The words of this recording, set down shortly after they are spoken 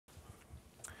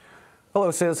Hello,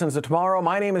 citizens of tomorrow.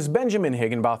 My name is Benjamin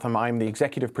Higginbotham. I'm the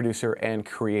executive producer and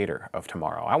creator of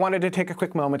Tomorrow. I wanted to take a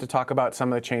quick moment to talk about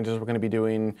some of the changes we're going to be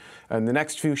doing in the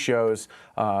next few shows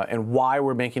and why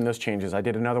we're making those changes. I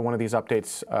did another one of these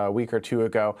updates a week or two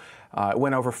ago. It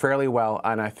went over fairly well,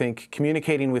 and I think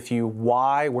communicating with you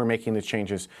why we're making the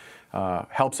changes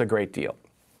helps a great deal.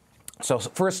 So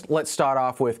first, let's start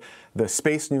off with the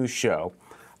Space News Show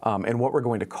and what we're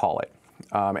going to call it.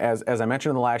 As I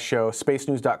mentioned in the last show,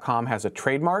 spacenews.com has a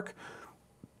trademark.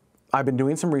 I've been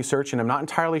doing some research, and I'm not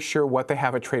entirely sure what they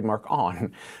have a trademark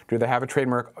on. Do they have a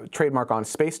trademark on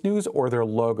Space News or their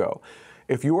logo?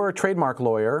 If you are a trademark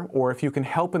lawyer, or if you can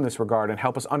help in this regard and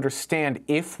help us understand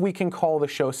if we can call the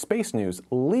show Space News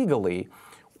legally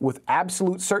with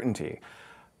absolute certainty,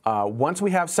 once we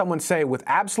have someone say with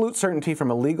absolute certainty from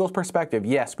a legal perspective,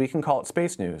 yes, we can call it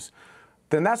Space News,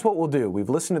 then that's what we'll do. We've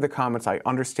listened to the comments. I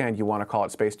understand you want to call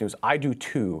it Space News. I do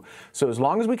too. So as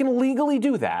long as we can legally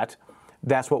do that,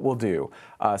 that's what we'll do.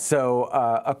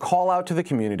 A call out to the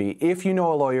community. If you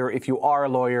know a lawyer, if you are a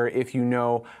lawyer, if you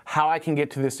know how I can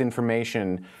get to this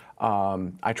information,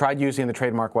 I tried using the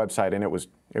trademark website and it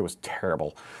was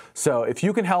terrible. So if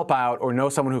you can help out or know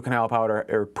someone who can help out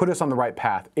or put us on the right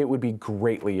path, it would be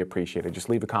greatly appreciated. Just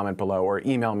leave a comment below or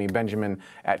email me,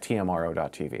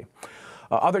 benjamin@tmro.tv.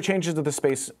 Other changes to the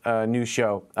Space News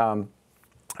Show.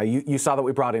 You saw that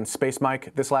we brought in Space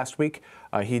Mike this last week.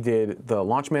 He did the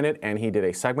Launch Minute and he did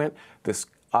a segment. This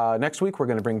next week we're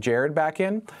going to bring Jared back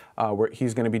in.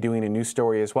 He's going to be doing a news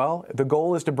story as well. The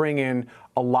goal is to bring in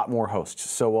a lot more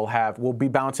hosts. So we'll be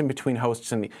bouncing between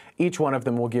hosts, and each one of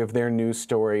them will give their news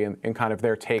story and kind of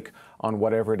their take on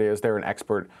whatever it is they're an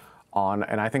expert on.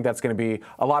 And I think that's going to be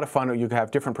a lot of fun. You can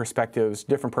have different perspectives,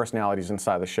 different personalities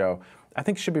inside the show. I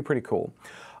think it should be pretty cool.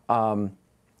 We're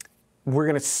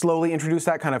going to slowly introduce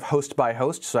that kind of host by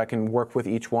host, so I can work with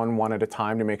each one at a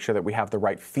time to make sure that we have the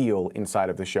right feel inside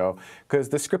of the show. Because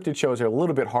the scripted shows are a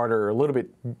little bit harder,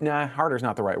 harder is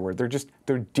not the right word.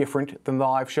 They're different than the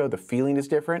live show. The feeling is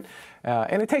different,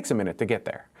 and it takes a minute to get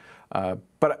there.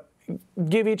 But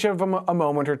give each of them a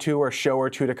moment or two or a show or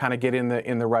two to kind of get in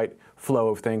the right flow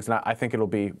of things, and I think it'll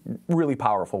be really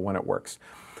powerful when it works.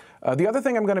 The other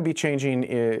thing I'm going to be changing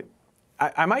is,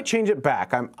 I might change it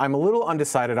back. I'm a little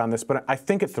undecided on this, but I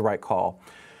think it's the right call.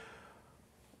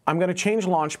 I'm going to change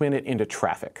Launch Minute into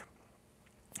Traffic.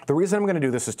 The reason I'm going to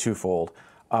do this is twofold.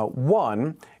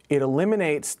 One, it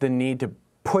eliminates the need to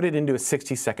put it into a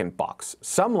 60-second box.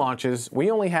 Some launches, we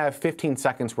only have 15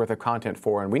 seconds worth of content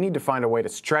for, and we need to find a way to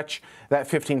stretch that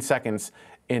 15 seconds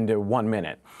into 1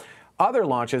 minute. Other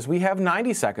launches, we have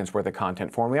 90 seconds worth of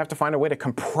content for, and we have to find a way to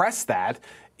compress that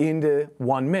into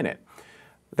 1 minute.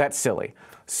 That's silly.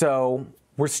 So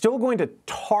we're still going to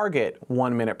target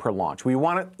 1 minute per launch. We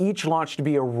want each launch to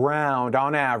be around,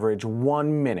 on average,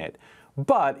 1 minute.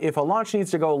 But if a launch needs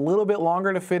to go a little bit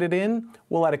longer to fit it in,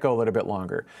 we'll let it go a little bit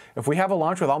longer. If we have a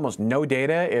launch with almost no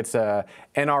data, it's a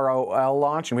NROL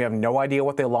launch, and we have no idea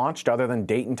what they launched other than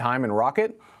date and time and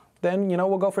rocket, then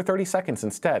we'll go for 30 seconds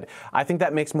instead. I think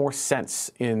that makes more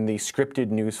sense in the scripted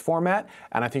news format,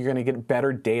 and I think you're going to get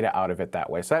better data out of it that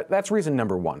way. So that's reason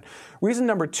number one. Reason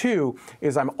number two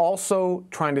is I'm also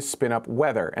trying to spin up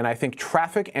weather, and I think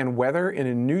traffic and weather in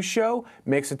a news show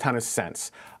makes a ton of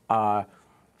sense.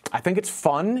 I think it's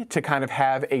fun to kind of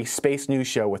have a space news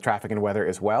show with traffic and weather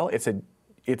as well. I don't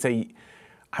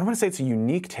want to say it's a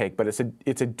unique take, but it's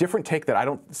a different take that I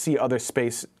don't see other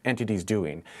space entities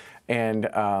doing. And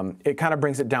it kind of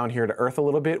brings it down here to Earth a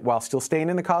little bit while still staying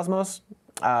in the cosmos.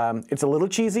 It's a little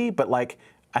cheesy, but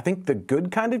I think the good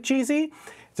kind of cheesy.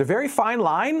 It's a very fine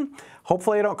line.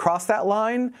 Hopefully I don't cross that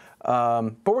line,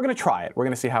 but we're going to try it. We're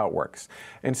going to see how it works.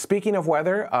 And speaking of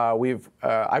weather,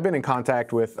 I've been in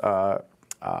contact with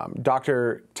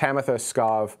Dr. Tamitha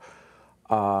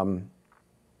Skov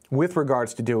with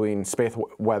regards to doing space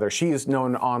weather. She is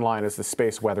known online as the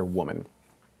Space Weather Woman.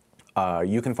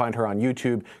 You can find her on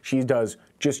YouTube. She does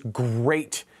just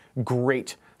great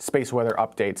space weather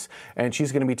updates, and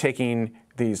she's going to be taking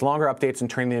these longer updates and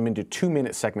turning them into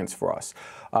 2-minute segments for us.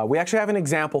 We actually have an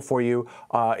example for you.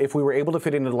 If we were able to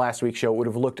fit into the last week's show, it would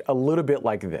have looked a little bit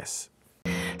like this.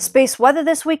 Space weather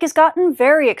this week has gotten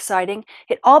very exciting.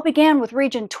 It all began with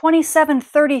region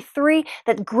 2733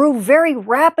 that grew very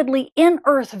rapidly in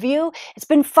Earth view. It's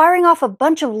been firing off a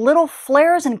bunch of little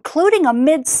flares, including a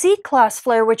mid-C class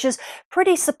flare, which is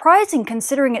pretty surprising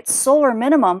considering its solar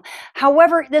minimum.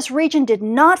 However, this region did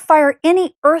not fire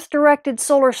any Earth-directed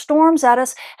solar storms at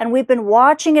us, and we've been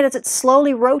watching it as it's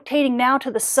slowly rotating now to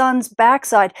the sun's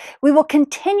backside. We will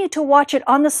continue to watch it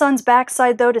on the sun's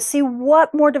backside, though, to see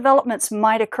what more developments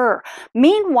might might occur.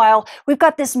 Meanwhile, we've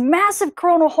got this massive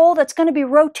coronal hole that's going to be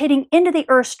rotating into the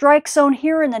Earth strike zone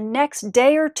here in the next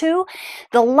day or two.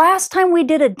 The last time we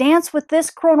did a dance with this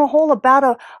coronal hole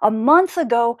about a month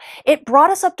ago, it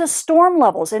brought us up to storm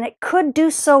levels, and it could do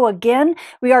so again.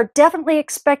 We are definitely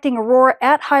expecting aurora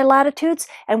at high latitudes,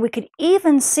 and we could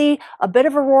even see a bit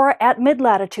of aurora at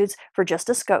mid-latitudes for just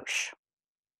a skosh.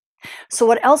 So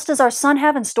what else does our sun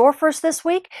have in store for us this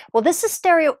week? Well, this is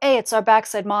stereo A. It's our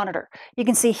backside monitor. You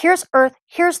can see here's Earth,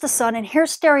 here's the sun, and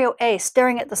here's stereo A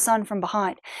staring at the sun from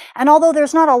behind. And although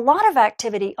there's not a lot of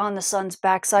activity on the sun's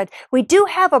backside, we do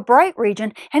have a bright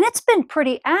region, and it's been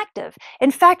pretty active. In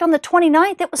fact, on the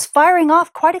 29th, it was firing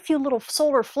off quite a few little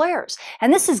solar flares.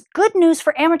 And this is good news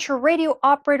for amateur radio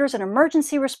operators and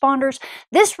emergency responders.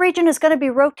 This region is going to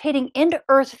be rotating into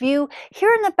Earth view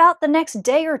here in about the next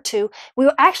day or two. We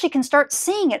will actually can start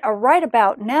seeing it right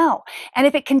about now. And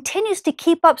if it continues to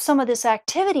keep up some of this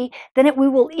activity, then we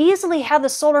will easily have the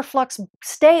solar flux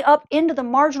stay up into the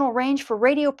marginal range for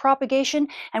radio propagation,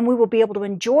 and we will be able to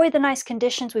enjoy the nice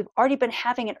conditions we've already been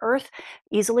having in Earth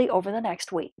easily over the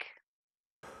next week.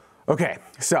 Okay,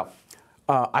 so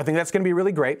I think that's going to be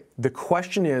really great. The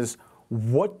question is,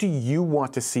 what do you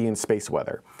want to see in space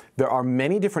weather? There are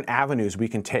many different avenues we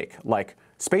can take. Like,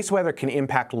 space weather can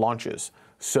impact launches.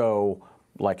 So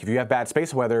like if you have bad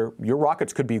space weather, your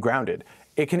rockets could be grounded.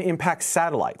 It can impact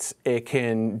satellites. It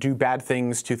can do bad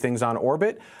things to things on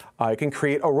orbit. It can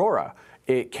create aurora.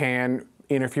 It can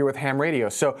interfere with ham radio.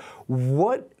 So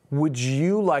what would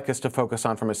you like us to focus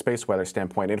on from a space weather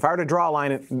standpoint? And if I were to draw a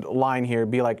line here, it'd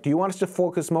be like, do you want us to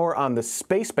focus more on the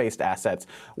space-based assets,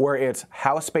 where it's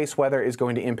how space weather is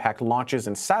going to impact launches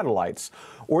and satellites?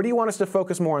 Or do you want us to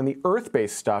focus more on the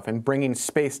Earth-based stuff and bringing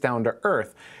space down to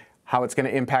Earth? How it's going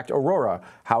to impact aurora,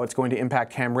 how it's going to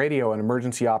impact ham radio and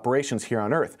emergency operations here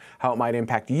on Earth, how it might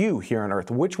impact you here on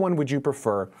Earth. Which one would you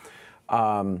prefer?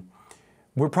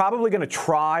 We're probably going to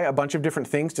try a bunch of different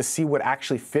things to see what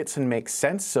actually fits and makes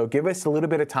sense. So give us a little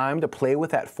bit of time to play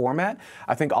with that format.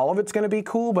 I think all of it's going to be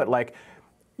cool, but like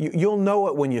you'll know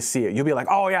it when you see it. You'll be like,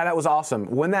 oh yeah, that was awesome.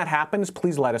 When that happens,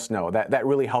 please let us know. That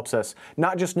really helps us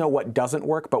not just know what doesn't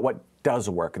work, but what does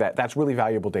work. That's really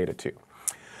valuable data too.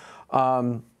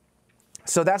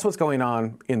 So that's what's going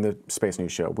on in the Space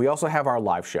News Show. We also have our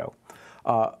live show.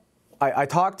 I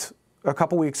talked a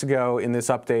couple weeks ago in this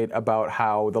update about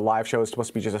how the live show is supposed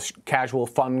to be just a casual,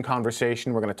 fun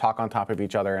conversation. We're going to talk on top of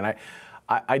each other. And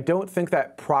I don't think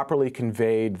that properly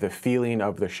conveyed the feeling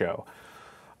of the show.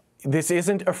 This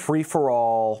isn't a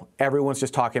free-for-all, everyone's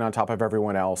just talking on top of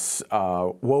everyone else,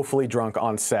 woefully drunk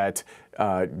on set,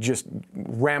 just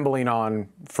rambling on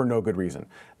for no good reason.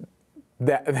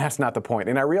 That's not the point.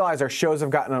 And I realize our shows have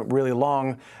gotten really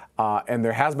long, and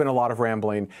there has been a lot of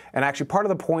rambling. And actually, part of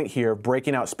the point here,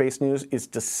 breaking out space news, is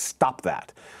to stop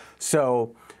that.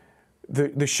 So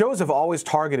the shows have always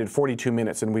targeted 42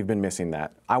 minutes, and we've been missing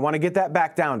that. I want to get that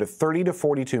back down to 30 to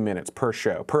 42 minutes per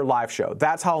show, per live show.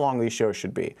 That's how long these shows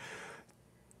should be.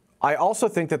 I also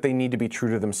think that they need to be true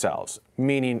to themselves,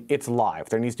 meaning it's live.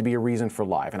 There needs to be a reason for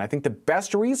live. And I think the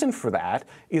best reason for that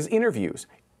is interviews.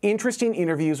 Interesting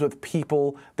interviews with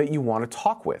people that you want to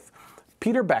talk with.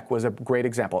 Peter Beck was a great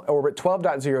example. Orbit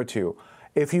 12.02.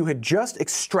 If you had just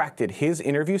extracted his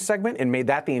interview segment and made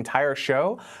that the entire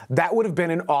show, that would have been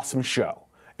an awesome show.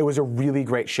 It was a really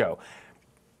great show.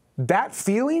 That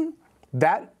feeling,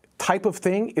 that type of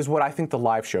thing is what I think the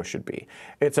live show should be.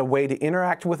 It's a way to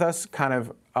interact with us kind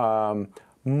of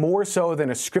more so than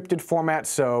a scripted format.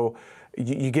 So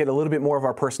you get a little bit more of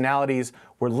our personalities.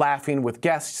 We're laughing with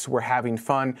guests. We're having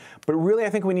fun. But really, I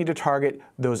think we need to target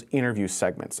those interview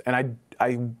segments. And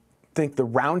I think the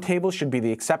roundtable should be the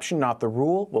exception, not the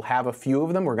rule. We'll have a few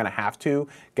of them. We're going to have to.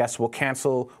 Guests will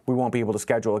cancel. We won't be able to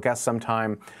schedule a guest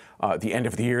sometime. The end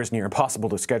of the year is near impossible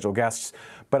to schedule guests.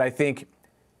 But I think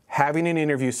having an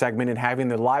interview segment and having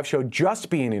the live show just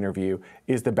be an interview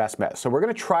is the best bet. So we're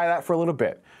going to try that for a little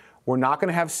bit. We're not going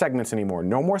to have segments anymore.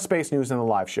 No more space news in the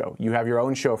live show. You have your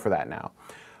own show for that now.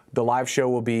 The live show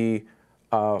will be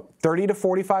 30 to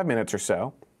 45 minutes or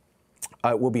so.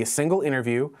 It will be a single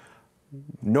interview,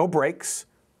 no breaks,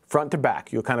 front to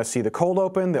back. You'll kind of see the cold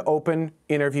open, the open,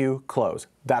 interview, close.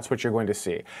 That's what you're going to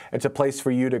see. It's a place for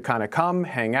you to kind of come,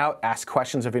 hang out, ask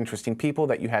questions of interesting people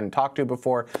that you hadn't talked to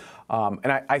before.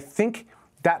 And I think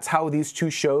that's how these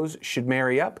two shows should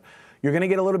marry up. You're going to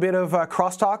get a little bit of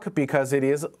crosstalk because it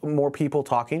is more people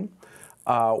talking.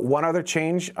 One other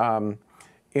change,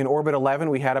 in Orbit 11,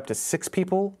 we had up to 6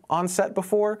 people on set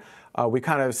before. We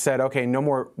kind of said, okay, no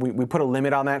more, we put a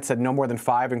limit on that, said no more than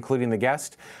 5, including the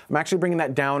guest. I'm actually bringing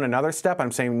that down another step.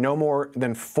 I'm saying no more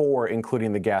than 4,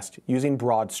 including the guest, using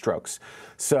broad strokes.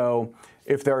 So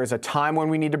If there is a time when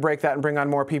we need to break that and bring on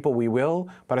more people, we will.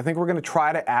 But I think we're going to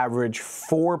try to average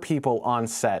 4 people on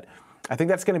set. I think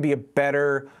that's going to be a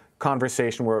better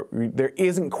conversation where there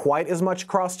isn't quite as much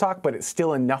crosstalk, but it's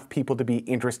still enough people to be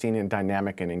interesting and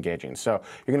dynamic and engaging. So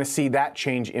you're going to see that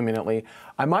change imminently.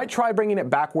 I might try bringing it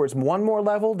backwards 1 more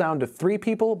level down to 3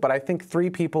 people, but I think 3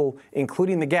 people,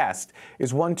 including the guest,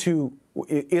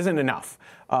 isn't enough.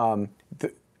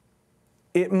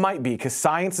 It might be because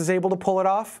science is able to pull it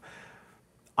off.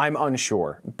 I'm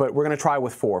unsure, but we're going to try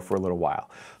with 4 for a little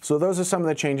while. So those are some of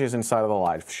the changes inside of the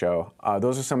live show.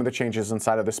 Those are some of the changes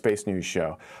inside of the Space News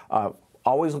show.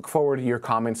 Always look forward to your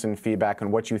comments and feedback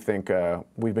on what you think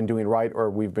we've been doing right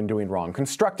or we've been doing wrong.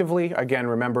 Constructively, again,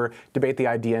 remember, debate the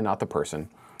idea, not the person.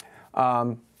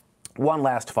 One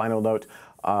last final note.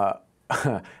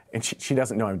 And she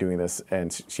doesn't know I'm doing this,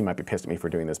 and she might be pissed at me for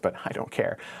doing this, but I don't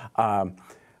care.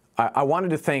 I wanted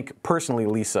to thank personally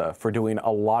Lisa for doing a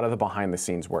lot of the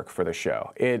behind-the-scenes work for the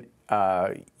show.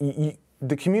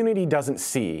 The community doesn't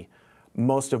see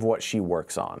most of what she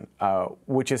works on,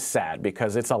 which is sad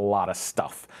because it's a lot of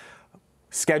stuff.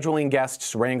 Scheduling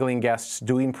guests, wrangling guests,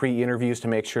 doing pre-interviews to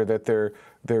make sure that they're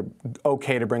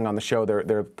okay to bring on the show, they're at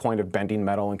the point of bending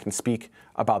metal and can speak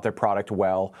about their product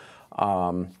well.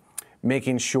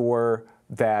 Making sure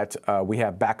that we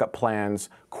have backup plans,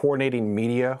 coordinating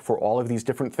media for all of these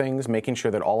different things, making sure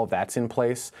that all of that's in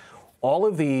place. All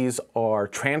of these are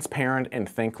transparent and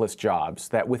thankless jobs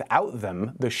that without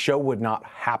them, the show would not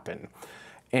happen.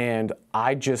 And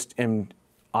I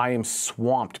am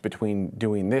swamped between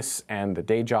doing this and the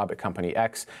day job at Company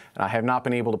X, and I have not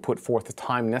been able to put forth the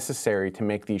time necessary to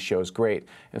make these shows great.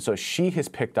 And so she has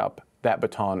picked up that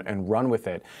baton and run with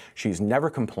it. She's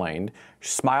never complained,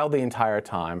 smiled the entire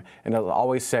time, and has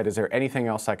always said, is there anything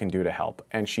else I can do to help?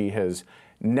 And she has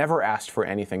never asked for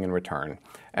anything in return.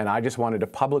 And I just wanted to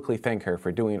publicly thank her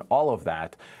for doing all of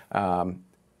that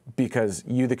because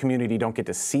you, the community, don't get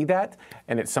to see that,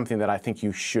 and it's something that I think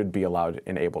you should be allowed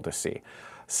and able to see.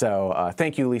 So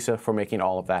thank you, Lisa, for making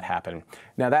all of that happen.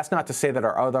 Now, that's not to say that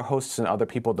our other hosts and other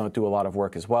people don't do a lot of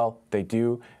work as well. They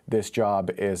do. This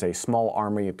job is a small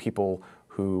army of people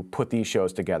who put these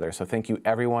shows together. So thank you,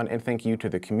 everyone, and thank you to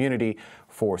the community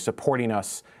for supporting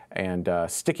us and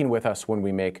sticking with us when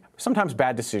we make sometimes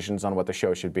bad decisions on what the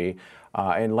show should be,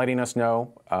 and letting us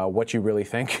know what you really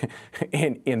think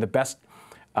in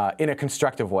a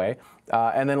constructive way,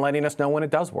 and then letting us know when it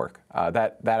does work.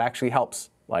 That actually helps.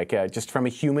 Like just from a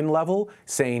human level,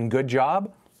 saying good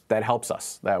job, that helps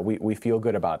us. We feel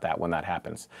good about that when that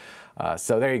happens.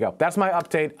 So there you go. That's my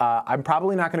update. I'm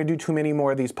probably not going to do too many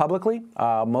more of these publicly.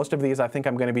 Most of these I think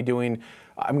I'm going to be doing.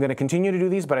 I'm going to continue to do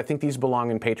these, but I think these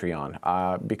belong in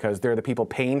Patreon because they're the people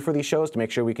paying for these shows to make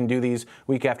sure we can do these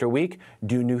week after week,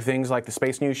 do new things like the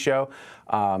Space News show.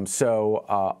 So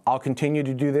I'll continue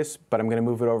to do this, but I'm going to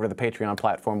move it over to the Patreon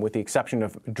platform with the exception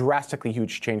of drastically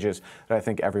huge changes that I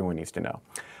think everyone needs to know.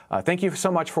 Thank you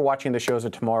so much for watching the shows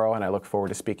of tomorrow, and I look forward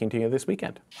to speaking to you this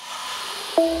weekend.